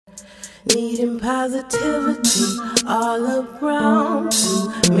Needing positivity all around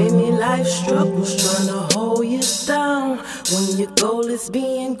you. Many life struggles trying to hold you down. When your goal is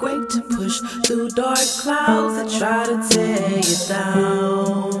being great, to push through dark clouds that try to tear you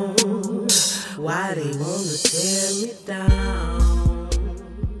down. Why they wanna tear me down?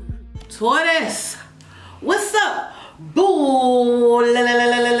 Taurus, what's up? Boo!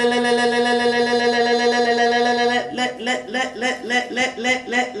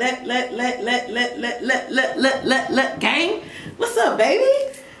 Gang, what's up, baby?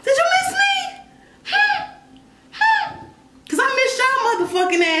 Did you miss me? Cause I missed y'all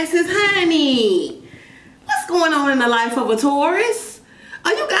motherfucking asses, honey. What's going on in the life of a Taurus?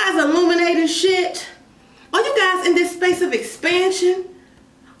 Are you guys illuminating shit? Are you guys in this space of expansion?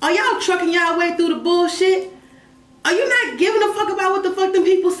 Are y'all trucking y'all way through the bullshit? Are you not giving a fuck about what the fuck them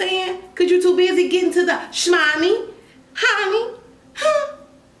people saying? Cause you too busy getting to the shmoney, honey,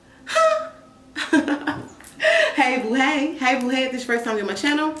 Hey boo hey, hey boo hey, if this first time you're on my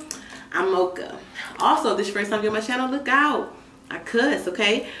channel, I'm Mocha. Also, this first time you're on my channel, look out. I cuss,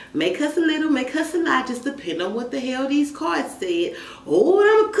 okay? May cuss a little, may cuss a lot, just depend on what the hell these cards said. Oh,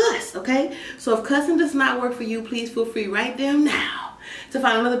 I'm a cuss, okay? So if cussing does not work for you, please feel free right down now to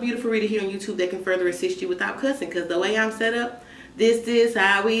find another beautiful reader here on YouTube that can further assist you without cussing. Because the way I'm set up, this is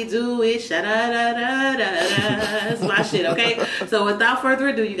how we do it. Sha-da-da-da-da-da. That's my shit, okay? So without further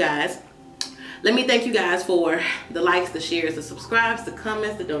ado, you guys, let me thank you guys for the likes, the shares, the subscribes, the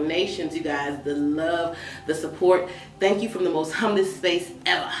comments, the donations, you guys, the love, the support. Thank you from the most humblest space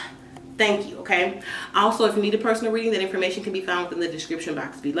ever. Thank you, okay? Also, if you need a personal reading, that information can be found within the description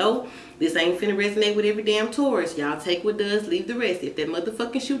box below. This ain't finna resonate with every damn Taurus. Y'all take what does, leave the rest. If that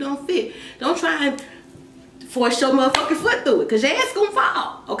motherfucking shoe don't fit, don't try and force your motherfucking foot through it, because your ass gonna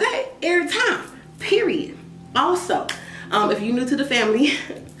fall, okay? Every time, period. Also, if you're new to the family,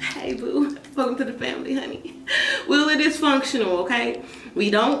 hey boo, welcome to the family, honey. We're dysfunctional, okay? We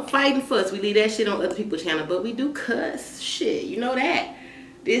don't fight and fuss. We leave that shit on other people's channel, but we do cuss. Shit, you know that.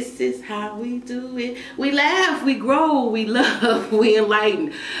 This is how we do it. We laugh, we grow, we love, we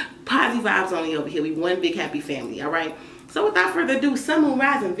enlighten. Positive vibes only over here. We one big happy family, all right? So without further ado, Sun, Moon,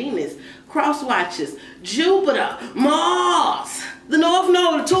 Rising, Venus, cross watches, Jupiter, Mars, the North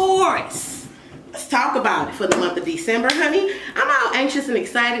Node of Taurus. Let's talk about it for the month of December, honey. I'm all anxious and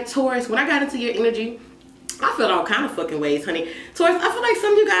excited, Taurus. When I got into your energy, I felt all kind of fucking ways, honey. Taurus, I feel like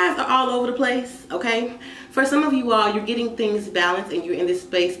some of you guys are all over the place, okay? For some of you all, you're getting things balanced and you're in this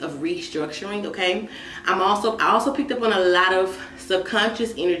space of restructuring, okay? I also picked up on a lot of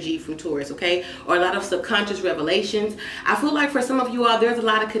subconscious energy from Taurus, okay? Or a lot of subconscious revelations. I feel like for some of you all, there's a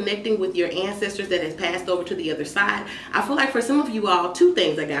lot of connecting with your ancestors that has passed over to the other side. I feel like for some of you all, two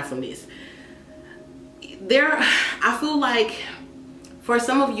things I got from this. I feel like for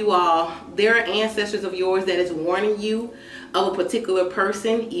some of you all, there are ancestors of yours that is warning you of a particular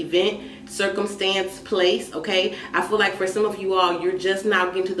person, event, circumstance, place, okay? I feel like for some of you all, you're just now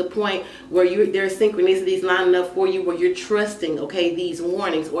getting to the point where there's synchronicities lining up for you where you're trusting, okay, these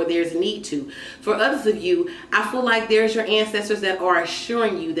warnings, or there's need to. For others of you, I feel like there's your ancestors that are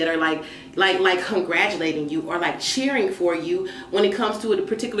assuring you, that are like congratulating you or like cheering for you when it comes to a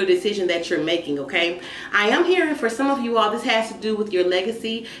particular decision that you're making, okay? I am hearing for some of you all, this has to do with your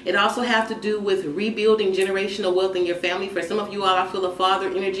legacy. It also has to do with rebuilding generational wealth in your family. For some of you all, I feel a father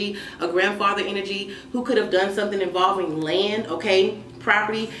energy, a grandfather energy who could have done something involving land, okay?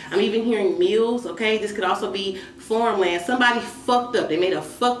 Property. I'm even hearing meals, okay? This could also be farmland. Somebody fucked up. They made a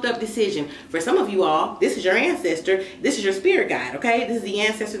fucked up decision. For some of you all, this is your ancestor. This is your spirit guide, okay? This is the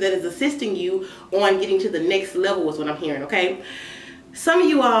ancestor that is assisting you on getting to the next level is what I'm hearing, okay? Some of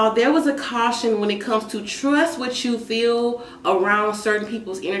you all, there was a caution when it comes to trust what you feel around certain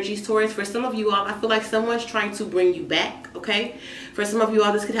people's energies, Taurus. For some of you all, I feel like someone's trying to bring you back, okay? For some of you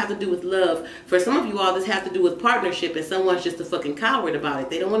all, this could have to do with love. For some of you all, this has to do with partnership, and someone's just a fucking coward about it.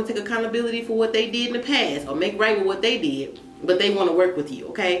 They don't want to take accountability for what they did in the past or make right with what they did, but they want to work with you,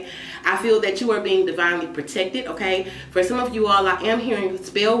 okay? I feel that you are being divinely protected, okay? For some of you all, I am hearing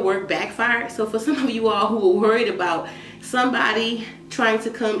spell work backfire. So for some of you all who are worried about somebody trying to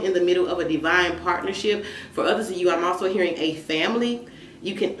come in the middle of a divine partnership, for others of you, I'm also hearing a family.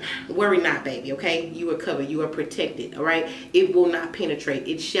 You can worry not, baby, okay? You are covered. You are protected, all right? It will not penetrate.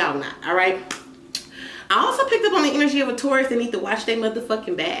 It shall not, all right? I also picked up on the energy of a Taurus that need to watch their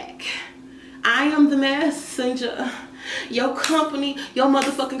motherfucking back. I am the messenger. Your company, your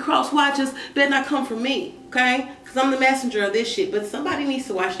motherfucking cross watchers better not come from me, okay? Because I'm the messenger of this shit. But somebody needs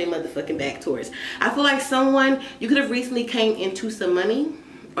to watch their motherfucking back, Taurus. I feel like someone, you could have recently came into some money,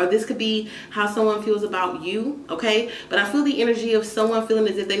 or this could be how someone feels about you, okay? But I feel the energy of someone feeling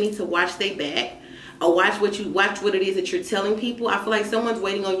as if they need to watch their back, or watch what it is that you're telling people. I feel like someone's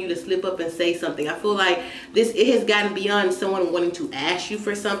waiting on you to slip up and say something. I feel like it has gotten beyond someone wanting to ask you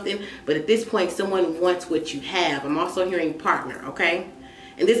for something, but at this point, someone wants what you have. I'm also hearing partner, okay?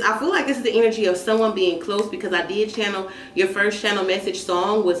 And I feel like this is the energy of someone being close, because I did channel, your first channel message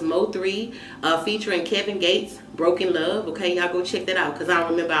song was Mo 3, featuring Kevin Gates, Broken Love. Okay, y'all go check that out, because I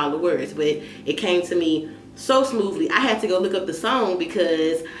don't remember all the words, but it came to me so smoothly. I had to go look up the song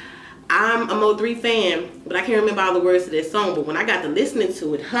because I'm a Mo 3 fan, but I can't remember all the words to that song. But when I got to listening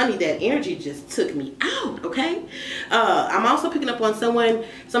to it, honey, that energy just took me out, okay? I'm also picking up on some of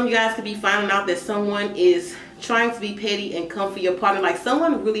you guys could be finding out that someone is trying to be petty and come for your partner. Like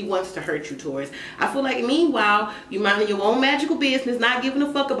someone really wants to hurt you, Taurus. I feel like meanwhile, you're minding your own magical business, not giving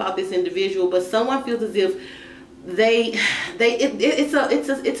a fuck about this individual, but someone feels as if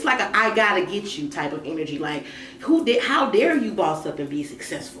it's like a I gotta get you type of energy. Like, how dare you boss up and be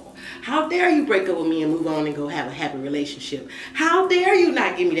successful? How dare you break up with me and move on and go have a happy relationship? How dare you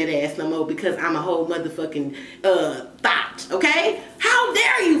not give me that ass no more because I'm a whole motherfucking thought, okay? How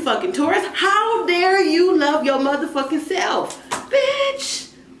dare you, fucking Taurus? How dare you love your motherfucking self?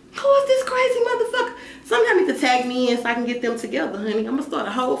 Bitch, who is this crazy motherfucker? Sometimes you need to tag me in so I can get them together, honey. I'm gonna start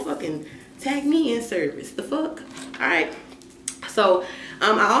a whole fucking tag me in service. The fuck? Alright. So,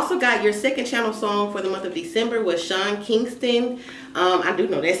 I also got your second channel song for the month of December was Sean Kingston. I do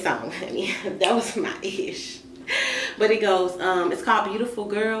know that song, honey. That was my ish. But it goes, it's called Beautiful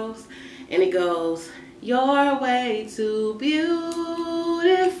Girls. And it goes, you're way too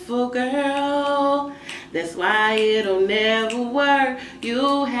beautiful, girl. That's why it'll never work.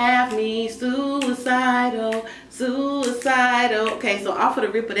 You have me suicidal, suicidal. Okay, so off of the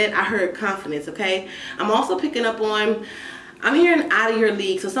rip of that, I heard confidence, okay? I'm also picking up on, I'm hearing out of your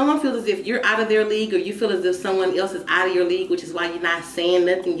league. So someone feels as if you're out of their league, or you feel as if someone else is out of your league, which is why you're not saying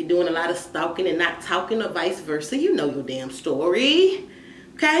nothing. You're doing a lot of stalking and not talking, or vice versa. You know your damn story,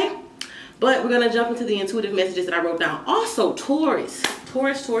 okay? But we're going to jump into the intuitive messages that I wrote down. Also, Taurus.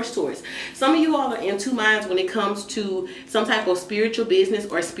 Some of you all are in two minds when it comes to some type of spiritual business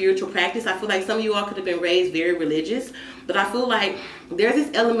or spiritual practice. I feel like some of you all could have been raised very religious, but I feel like there's this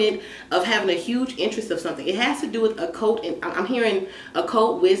element of having a huge interest of something. It has to do with occult, and I'm hearing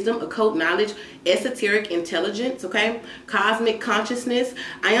occult wisdom, occult knowledge, esoteric intelligence, okay? Cosmic consciousness.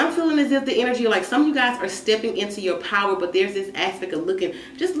 I am feeling as if the energy, like some of you guys are stepping into your power, but there's this aspect of looking,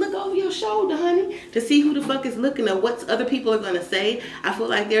 just look over your shoulder, honey, to see who the fuck is looking at what other people are going to say. I feel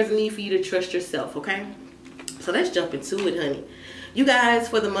like there's a need for you to trust yourself, okay? So let's jump into it, honey. You guys,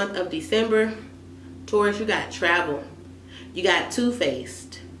 for the month of December, Taurus, you got travel. You got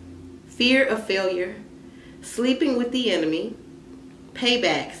two-faced, fear of failure, sleeping with the enemy,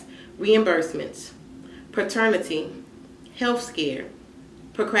 paybacks, reimbursements, paternity, health scare,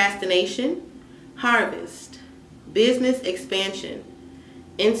 procrastination, harvest, business expansion,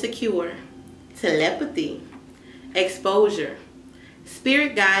 insecure, telepathy, exposure,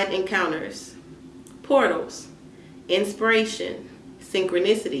 spirit guide encounters, portals, inspiration,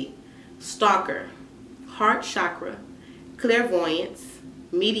 synchronicity, stalker, heart chakra, clairvoyance,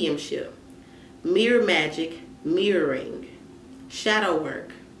 mediumship, mirror magic, mirroring, shadow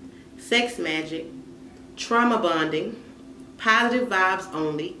work, sex magic, trauma bonding, positive vibes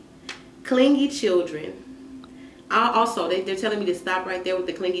only, clingy children. Also, they're telling me to stop right there with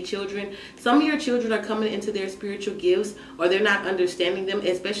the clingy children. Some of your children are coming into their spiritual gifts, or they're not understanding them,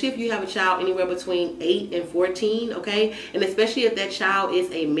 especially if you have a child anywhere between 8 and 14, okay? And especially if that child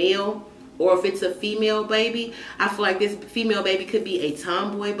is a male, or if it's a female baby. I feel like this female baby could be a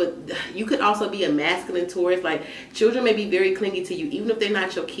tomboy, but you could also be a masculine Taurus. Like, children may be very clingy to you, even if they're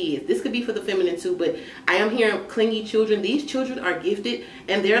not your kids. This could be for the feminine too, but I am hearing clingy children. These children are gifted,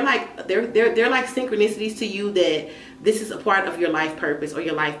 and they're like synchronicities to you, that this is a part of your life purpose or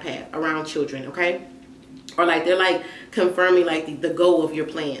your life path around children, okay? Or like they're like confirming like the goal of your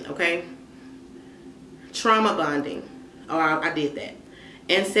plan, okay? Trauma bonding. Oh, I did that.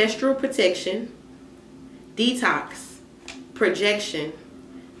 Ancestral protection, detox, projection,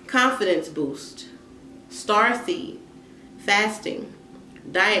 confidence boost, starseed, fasting,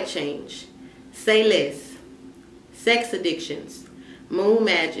 diet change, say less, sex addictions, moon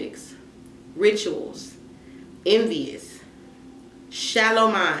magics, rituals, envious,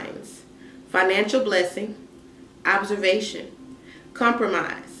 shallow minds, financial blessing, observation,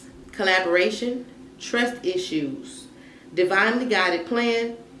 compromise, collaboration, trust issues, divinely guided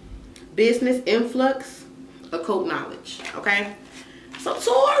plan, business influx, occult knowledge, okay? So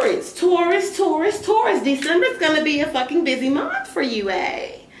Taurus, December's gonna be a fucking busy month for you,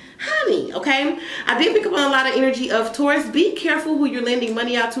 eh? honey, okay? I did pick up on a lot of energy of Taurus. Be careful who you're lending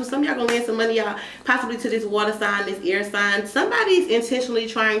money out to. Some of y'all gonna lend some money out possibly to this water sign, this air sign. Somebody's intentionally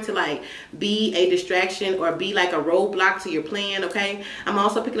trying to like be a distraction or be like a roadblock to your plan, okay? I'm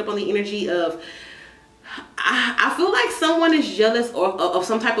also picking up on the energy of I feel like someone is jealous or of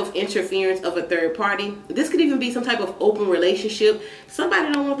some type of interference of a third party. This could even be some type of open relationship.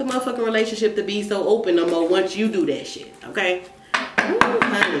 Somebody don't want the motherfucking relationship to be so open no more once you do that shit, okay? Ooh,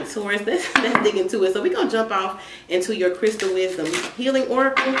 honey, Taurus, let's dig into it. So we're going to jump off into your crystal wisdom healing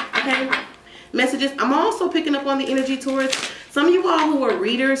oracle, okay? Messages. I'm also picking up on the energy, Taurus. Some of you all who are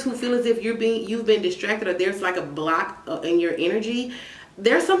readers who feel as if you've been distracted or there's like a block in your energy.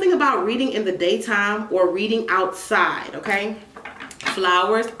 There's something about reading in the daytime or reading outside, okay?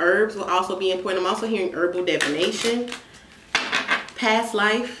 Flowers, herbs will also be important. I'm also hearing herbal divination, past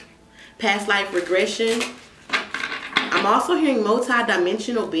life regression. I'm also hearing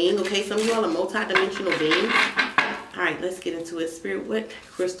multi-dimensional being, okay? Some of you all are multi-dimensional beings. All right, let's get into it. Spirit, what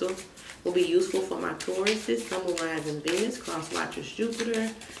crystal will be useful for my Tauruses? Sun, Moon, Rising, Venus, Cross Watchers,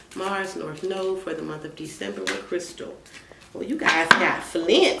 Jupiter, Mars, North Node for the month of December. What crystal? Well, you guys got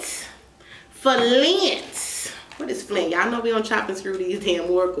flint. Flint. What is flint? Y'all know we don't chop and screw these damn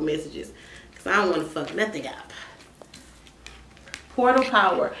oracle messages because I don't want to fuck nothing up. Portal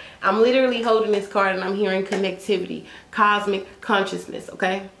power. I'm literally holding this card and I'm hearing connectivity, cosmic consciousness,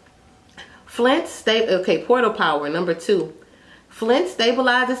 okay? Flint, okay, portal power, number 2. Flint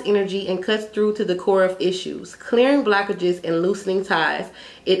stabilizes energy and cuts through to the core of issues, clearing blockages and loosening ties.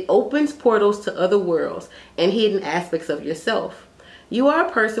 It opens portals to other worlds and hidden aspects of yourself. You are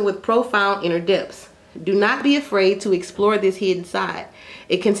a person with profound inner depths. Do not be afraid to explore this hidden side.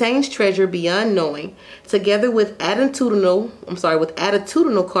 It contains treasure beyond knowing, together with attitudinal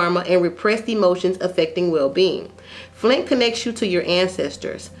karma and repressed emotions affecting well-being. Flint connects you to your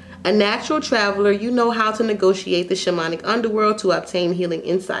ancestors. A natural traveler, you know how to negotiate the shamanic underworld to obtain healing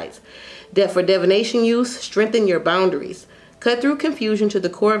insights. For divination use, strengthen your boundaries. Cut through confusion to the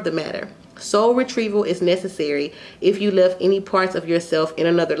core of the matter. Soul retrieval is necessary if you left any parts of yourself in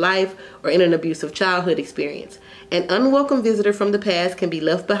another life or in an abusive childhood experience. An unwelcome visitor from the past can be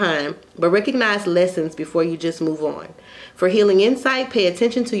left behind, but recognize lessons before you just move on. For healing insight, pay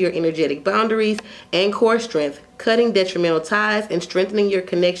attention to your energetic boundaries and core strength. Cutting detrimental ties and strengthening your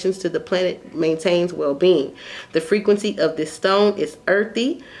connections to the planet maintains well-being. The frequency of this stone is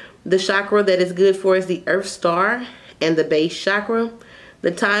earthy. The chakra that is good for is the earth star and the base chakra. The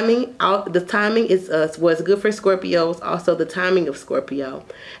timing is what's good for Scorpios, also the timing of Scorpio.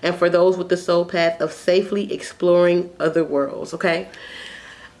 And for those with the soul path of safely exploring other worlds, okay?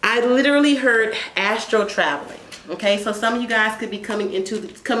 I literally heard astral traveling. Okay, so some of you guys could be coming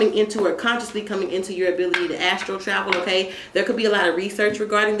into or consciously coming into your ability to astral travel, okay? There could be a lot of research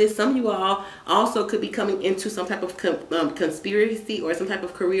regarding this. Some of you all also could be coming into some type of conspiracy or some type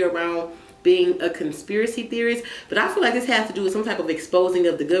of career around being a conspiracy theorist. But I feel like this has to do with some type of exposing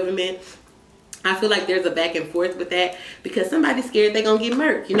of the government. I feel like there's a back and forth with that because somebody's scared they're going to get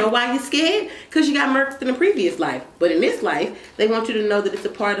murked. You know why you're scared? Because you got murked in a previous life. But in this life, they want you to know that it's a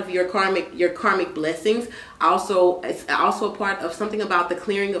part of your karmic blessings. Also, it's also a part of something about the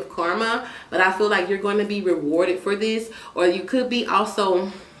clearing of karma. But I feel like you're going to be rewarded for this. Or you could be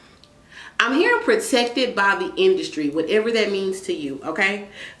also, I'm hearing protected by the industry, whatever that means to you, okay?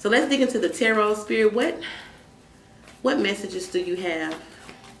 So let's dig into the tarot. Spirit, what messages do you have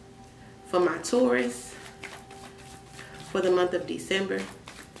for my Taurus for the month of December?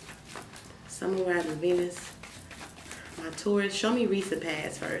 Sun, Moon, Rising, Venus. My Taurus, show me recent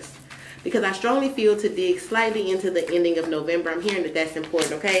past first, because I strongly feel to dig slightly into the ending of November. I'm hearing that that's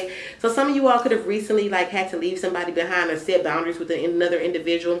important, okay? So some of you all could have recently had to leave somebody behind or set boundaries with another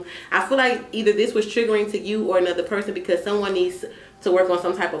individual. I feel like either this was triggering to you or another person because someone needs to work on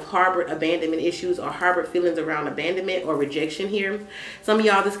some type of harbored abandonment issues or harbored feelings around abandonment or rejection here. Some of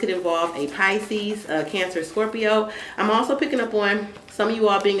y'all, this could involve a Pisces, Cancer, Scorpio. I'm also picking up on some of you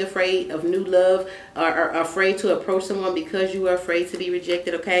all being afraid of new love or afraid to approach someone because you are afraid to be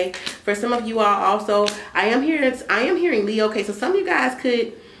rejected, okay? For some of you all also, I am hearing Leo, okay? So some of you guys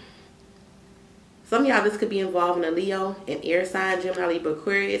could, some of y'all, this could be involving a Leo, an air sign, Gemini, Libra,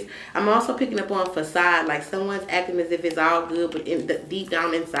 Aquarius. I'm also picking up on facade, like someone's acting as if it's all good, but deep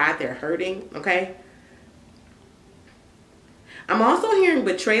down inside they're hurting, okay? I'm also hearing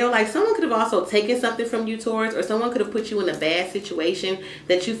betrayal, like someone could have also taken something from you, Taurus, or someone could have put you in a bad situation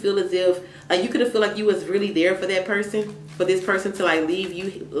that you feel as if, you could have feel like you was really there for that person, for this person to leave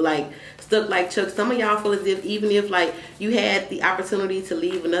you stuck like Chuck. Some of y'all feel as if even if you had the opportunity to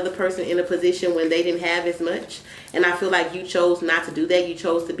leave another person in a position when they didn't have as much, And I feel like you chose not to do that. You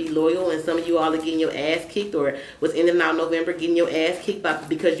chose to be loyal, and some of you all are getting your ass kicked, or was ending out November getting your ass kicked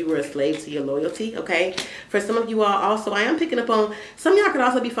because you were a slave to your loyalty, okay? For some of you all also, I am picking up on, some of y'all could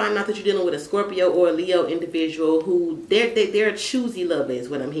also be finding out that you're dealing with a Scorpio or a Leo individual who, they're a choosy lover is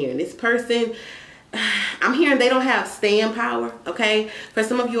what I'm hearing. This person, I'm hearing they don't have staying power, okay? For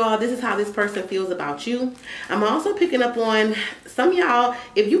some of you all, this is how this person feels about you. I'm also picking up on some of y'all,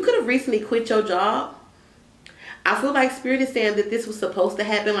 if you could have recently quit your job, I feel like Spirit is saying that this was supposed to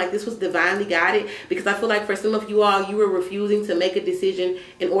happen, like this was divinely guided, because I feel like for some of you all, you were refusing to make a decision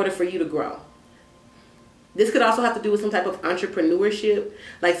in order for you to grow. This could also have to do with some type of entrepreneurship.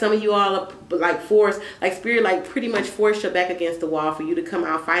 Like some of you all are like forced, like Spirit like pretty much forced your back against the wall for you to come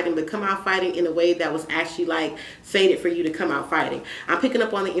out fighting, but come out fighting in a way that was actually like fated for you to come out fighting. I'm picking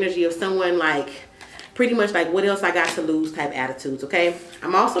up on the energy of someone like pretty much like what else I got to lose type attitudes, okay?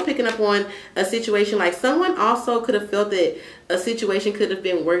 I'm also picking up on a situation like someone also could have felt that a situation could have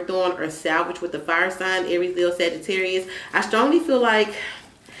been worked on or salvaged with the fire sign, Aries, Leo, Sagittarius. I strongly feel like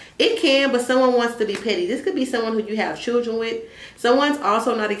it can, but someone wants to be petty. This could be someone who you have children with. Someone's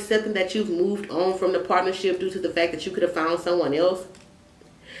also not accepting that you've moved on from the partnership due to the fact that you could have found someone else.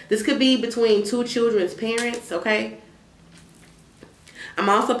 This could be between two children's parents, okay? I'm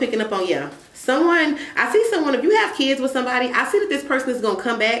also picking up on, someone, I see someone, if you have kids with somebody, I see that this person is going to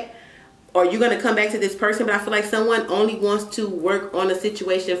come back, or you're going to come back to this person, but I feel like someone only wants to work on a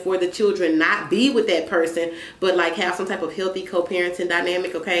situation for the children, not be with that person, but like have some type of healthy co-parenting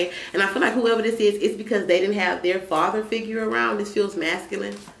dynamic, okay? And I feel like whoever this is, it's because they didn't have their father figure around. This feels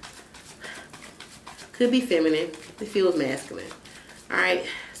masculine. Could be feminine. It feels masculine. All right,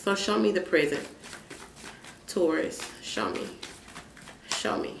 so show me the present. Taurus, show me.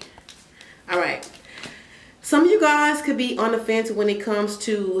 Show me. All right. Some of you guys could be on the fence when it comes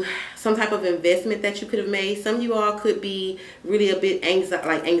to some type of investment that you could have made. Some of you all could be really a bit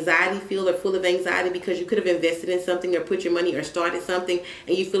anxiety filled or full of anxiety because you could have invested in something or put your money or started something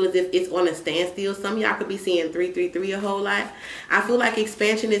and you feel as if it's on a standstill. Some of y'all could be seeing 333 a whole lot. I feel like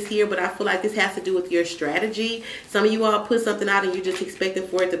expansion is here, but I feel like this has to do with your strategy. Some of you all put something out and you're just expecting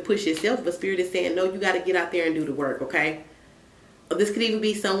for it to push itself, but Spirit is saying, no, you got to get out there and do the work, okay? This could even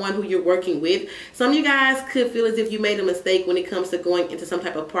be someone who you're working with. Some of you guys could feel as if you made a mistake when it comes to going into some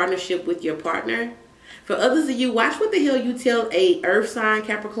type of partnership with your partner. For others of you, watch what the hell you tell a earth sign,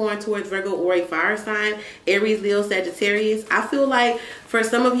 Capricorn, Taurus, Virgo, or a fire sign, Aries, Leo, Sagittarius. I feel like for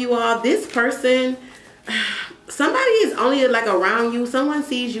some of you all, this person, somebody is only like around you. Someone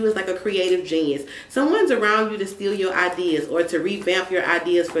sees you as like a creative genius. Someone's around you to steal your ideas or to revamp your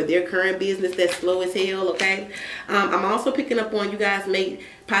ideas for their current business that's slow as hell, okay? I'm also picking up on you guys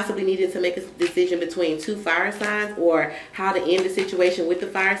possibly needed to make a decision between two fire signs or how to end the situation with the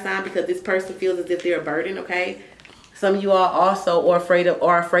fire sign because this person feels as if they're a burden, okay? Some of you all also are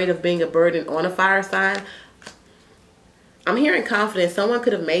afraid of being a burden on a fire sign. I'm hearing confidence. Someone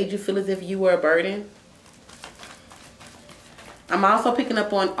could have made you feel as if you were a burden. I'm also picking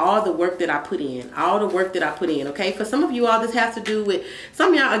up on all the work that I put in. All the work that I put in, okay? For some of you all, this has to do with,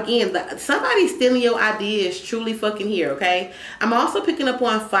 some of y'all, again, somebody stealing your ideas truly fucking here, okay? I'm also picking up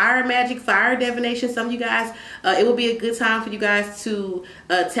on fire magic, fire divination. Some of you guys, it will be a good time for you guys to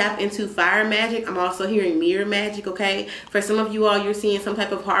tap into fire magic. I'm also hearing mirror magic, okay? For some of you all, you're seeing some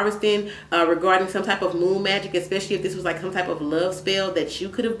type of harvesting regarding some type of moon magic, especially if this was like some type of love spell that you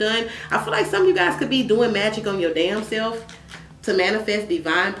could have done. I feel like some of you guys could be doing magic on your damn self to manifest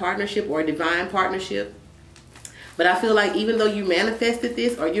divine partnership or divine partnership. But I feel like even though you manifested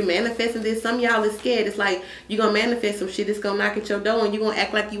this or you're manifesting this, some of y'all is scared. It's like you're going to manifest some shit that's going to knock at your door and you're going to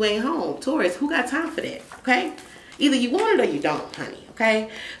act like you ain't home. Taurus, who got time for that? Okay? Either you want it or you don't, honey.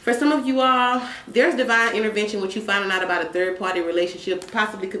 Okay? For some of you all, there's divine intervention with you finding out about a third-party relationship.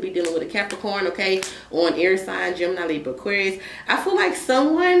 Possibly could be dealing with a Capricorn, okay? Or an air sign, Gemini, Libra, Aquarius. I feel like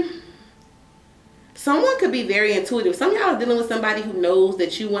someone could be very intuitive. Some of y'all are dealing with somebody who knows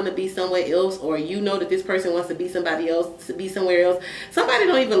that you want to be somewhere else, or you know that this person wants to be somebody else, to be somewhere else. Somebody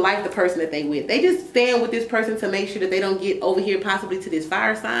don't even like the person that they with. They just stand with this person to make sure that they don't get over here possibly to this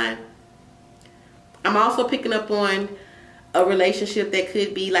fire sign. I'm also picking up on a relationship that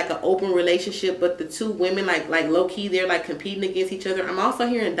could be like an open relationship, but the two women like low-key, they're like competing against each other. I'm also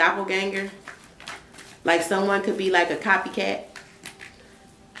hearing doppelganger. Like someone could be like a copycat.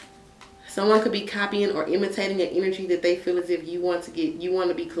 Someone could be copying or imitating an energy that they feel as if you want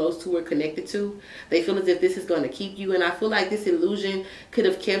to be close to or connected to. They feel as if this is going to keep you. And I feel like this illusion could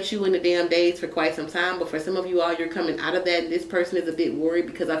have kept you in the damn days for quite some time. But for some of you all, you're coming out of that. And this person is a bit worried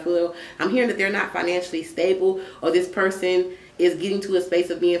because I'm hearing that they're not financially stable, or this person is getting to a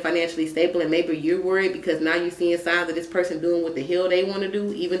space of being financially stable, and maybe you're worried because now you're seeing signs of this person doing what the hell they want to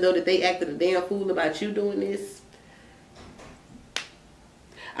do, even though that they acted a damn fool about you doing this.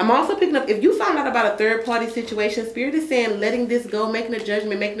 I'm also picking up, if you found out about a third-party situation, Spirit is saying letting this go, making a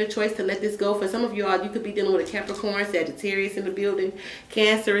judgment, making a choice to let this go. For some of you all, you could be dealing with a Capricorn, Sagittarius in the building.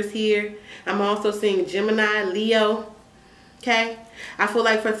 Cancer is here. I'm also seeing Gemini, Leo. Okay? I feel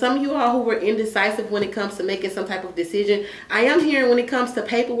like for some of you all who were indecisive when it comes to making some type of decision, I am hearing when it comes to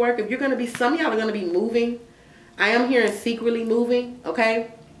paperwork, if you're going to be, some of y'all are going to be moving. I am hearing secretly moving,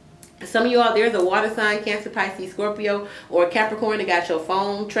 okay? Some of you all, there's a water sign, Cancer, Pisces, Scorpio, or Capricorn that got your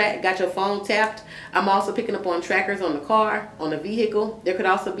phone tapped. I'm also picking up on trackers on the car, on the vehicle. There could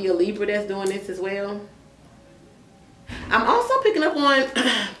also be a Libra that's doing this as well. I'm also picking up on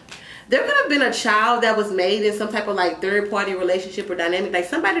there could have been a child that was made in some type of like third-party relationship or dynamic. Like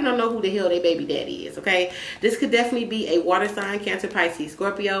somebody don't know who the hell their baby daddy is, okay? This could definitely be a water sign, Cancer, Pisces,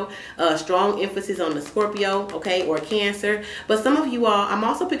 Scorpio. Strong emphasis on the Scorpio, okay, or Cancer. But some of you all, I'm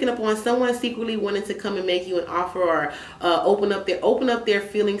also picking up on someone secretly wanting to come and make you an offer or open up their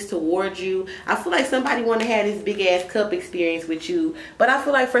feelings towards you. I feel like somebody want to have this big-ass cup experience with you. But I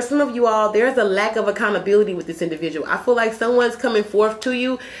feel like for some of you all, there's a lack of accountability with this individual. I feel like someone's coming forth to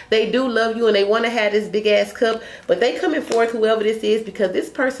you. They do love you and they want to have this big ass cup, but they coming forth, whoever this is, because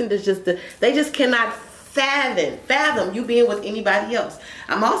this person is just they just cannot fathom you being with anybody else.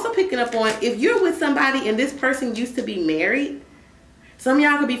 I'm also picking up on, if you're with somebody and this person used to be married, some of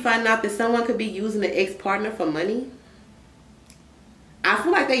y'all could be finding out that someone could be using an ex-partner for money. I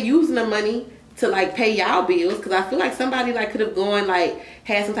feel like they using the money to like pay y'all bills, because I feel like somebody like could have gone like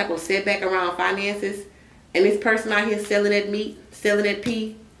had some type of setback around finances, and this person out here selling that meat, selling that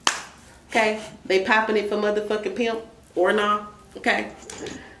pee. Okay, they popping it for motherfucking pimp or nah. Okay,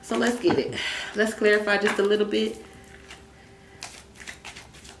 so let's get it. Let's clarify just a little bit.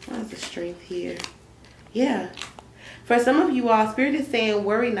 What's the strength here? Yeah. For some of you all, Spirit is saying,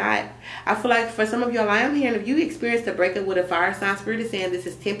 worry not. I feel like for some of y'all, I am hearing if you experienced a breakup with a fire sign, Spirit is saying this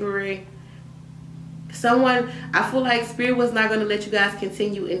is temporary. I feel like Spirit was not going to let you guys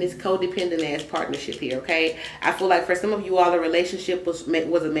continue in this codependent ass partnership here, okay? I feel like for some of you all, the relationship was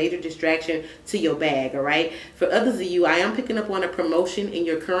a major distraction to your bag, all right? For others of you, I am picking up on a promotion in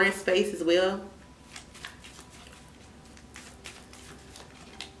your current space as well.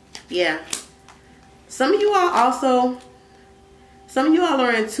 Yeah. Some of you all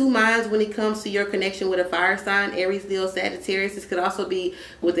are in two minds when it comes to your connection with a fire sign, Aries, Leo, Sagittarius. This could also be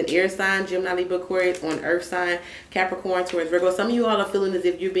with an air sign, Gemini, Libra, Aquarius, or an earth sign, Capricorn, Taurus, Virgo. Some of you all are feeling as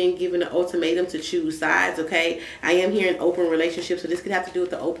if you're being given an ultimatum to choose sides, okay? I am hearing open relationships, so this could have to do with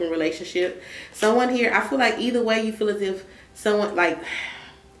the open relationship. Someone here, I feel like either way you feel as if someone like,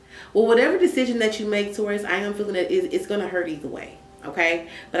 well, whatever decision that you make, Taurus, I am feeling that it's going to hurt either way, okay?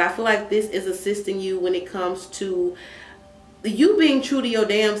 But I feel like this is assisting you when it comes to you being true to your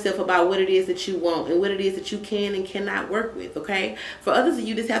damn self about what it is that you want and what it is that you can and cannot work with, okay? For others of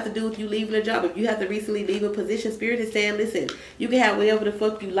you, this have to do with you leaving a job. If you have to recently leave a position, Spirit is saying, listen, you can have whatever the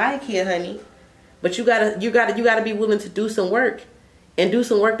fuck you like here, honey, but you gotta be willing to do some work, and do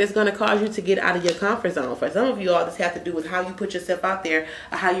some work that's gonna cause you to get out of your comfort zone. For some of you all, this have to do with how you put yourself out there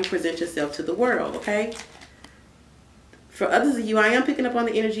or how you present yourself to the world, okay? For others of you, I am picking up on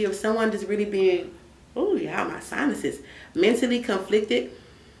the energy of someone just really being, oh yeah, my sinuses, mentally conflicted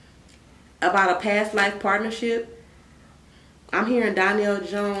about a past life partnership. I'm hearing Donnell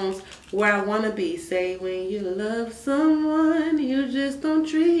Jones, where I want to be. Say when you love someone, you just don't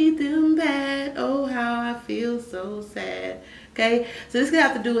treat them bad. Oh, how I feel so sad. Okay, so this could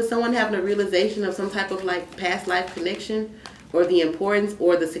have to do with someone having a realization of some type of like past life connection, or the importance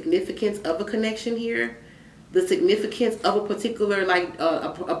or the significance of a connection here. The significance of a particular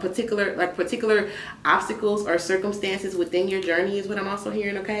particular obstacles or circumstances within your journey is what I'm also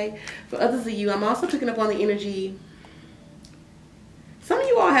hearing, okay? For others of you, I'm also picking up on the energy. Some of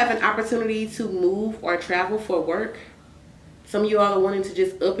you all have an opportunity to move or travel for work. Some of you all are wanting to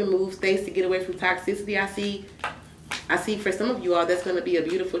just up and move states to get away from toxicity. I see for some of you all, that's going to be a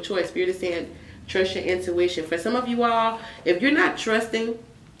beautiful choice. Spirit is saying, trust your intuition. For some of you all, if you're not trusting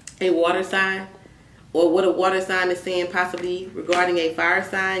a water sign, or what a water sign is saying possibly regarding a fire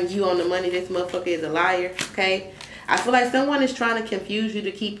sign, you on the money, this motherfucker is a liar, okay? I feel like someone is trying to confuse you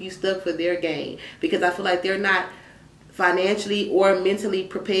to keep you stuck for their gain, because I feel like they're not financially or mentally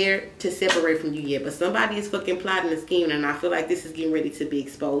prepared to separate from you yet. But somebody is fucking plotting and scheming, and I feel like this is getting ready to be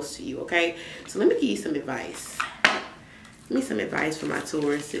exposed to you, okay? So let me give you some advice. Give me some advice for my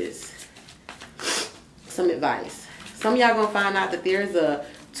Tauruses. Some advice. Some of y'all gonna find out that there's a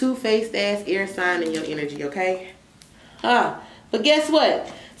two-faced ass air sign in your energy, okay? But guess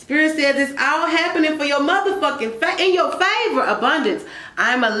what? Spirit says it's all happening for your motherfucking in your favor. Abundance.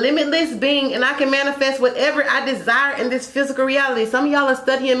 I'm a limitless being and I can manifest whatever I desire in this physical reality. Some of y'all are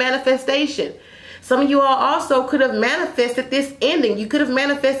studying manifestation. Some of you all also could have manifested this ending. You could have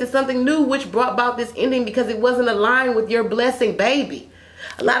manifested something new which brought about this ending because it wasn't aligned with your blessing, baby.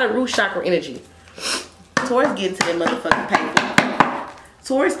 A lot of root chakra energy. Taurus getting to their motherfucking paper.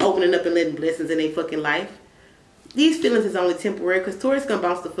 Taurus opening up and letting blessings in their fucking life. These feelings is only temporary because Taurus gonna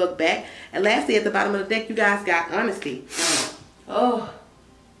bounce the fuck back. And lastly, at the bottom of the deck, you guys got honesty. Oh,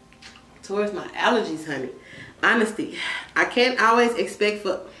 Taurus, my allergies, honey. Honesty. I can't always expect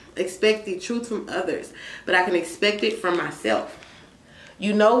the truth from others, but I can expect it from myself.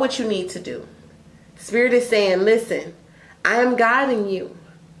 You know what you need to do. Spirit is saying, listen, I am guiding you.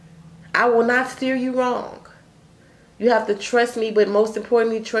 I will not steer you wrong. You have to trust me, but most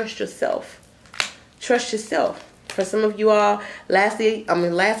importantly, trust yourself. Trust yourself. For some of you all, lastly,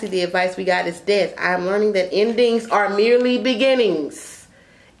 the advice we got is death. I am learning that endings are merely beginnings.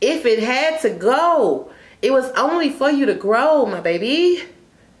 If it had to go, it was only for you to grow, my baby.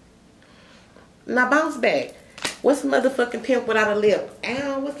 Now bounce back. What's a motherfucking pimp without a lip?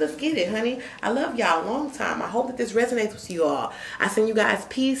 Ow, let's get it, honey. I love y'all a long time. I hope that this resonates with you all. I send you guys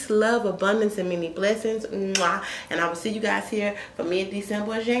peace, love, abundance, and many blessings. Mwah. And I will see you guys here for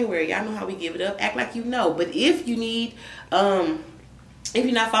mid-December and January. Y'all know how we give it up. Act like you know. But if you need, if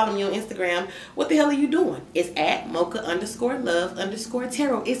you're not following me on Instagram, what the hell are you doing? It's at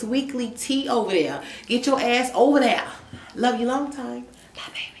Mocha_love_tarot. It's weekly tea over there. Get your ass over there. Love you long time. Bye,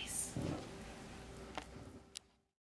 baby.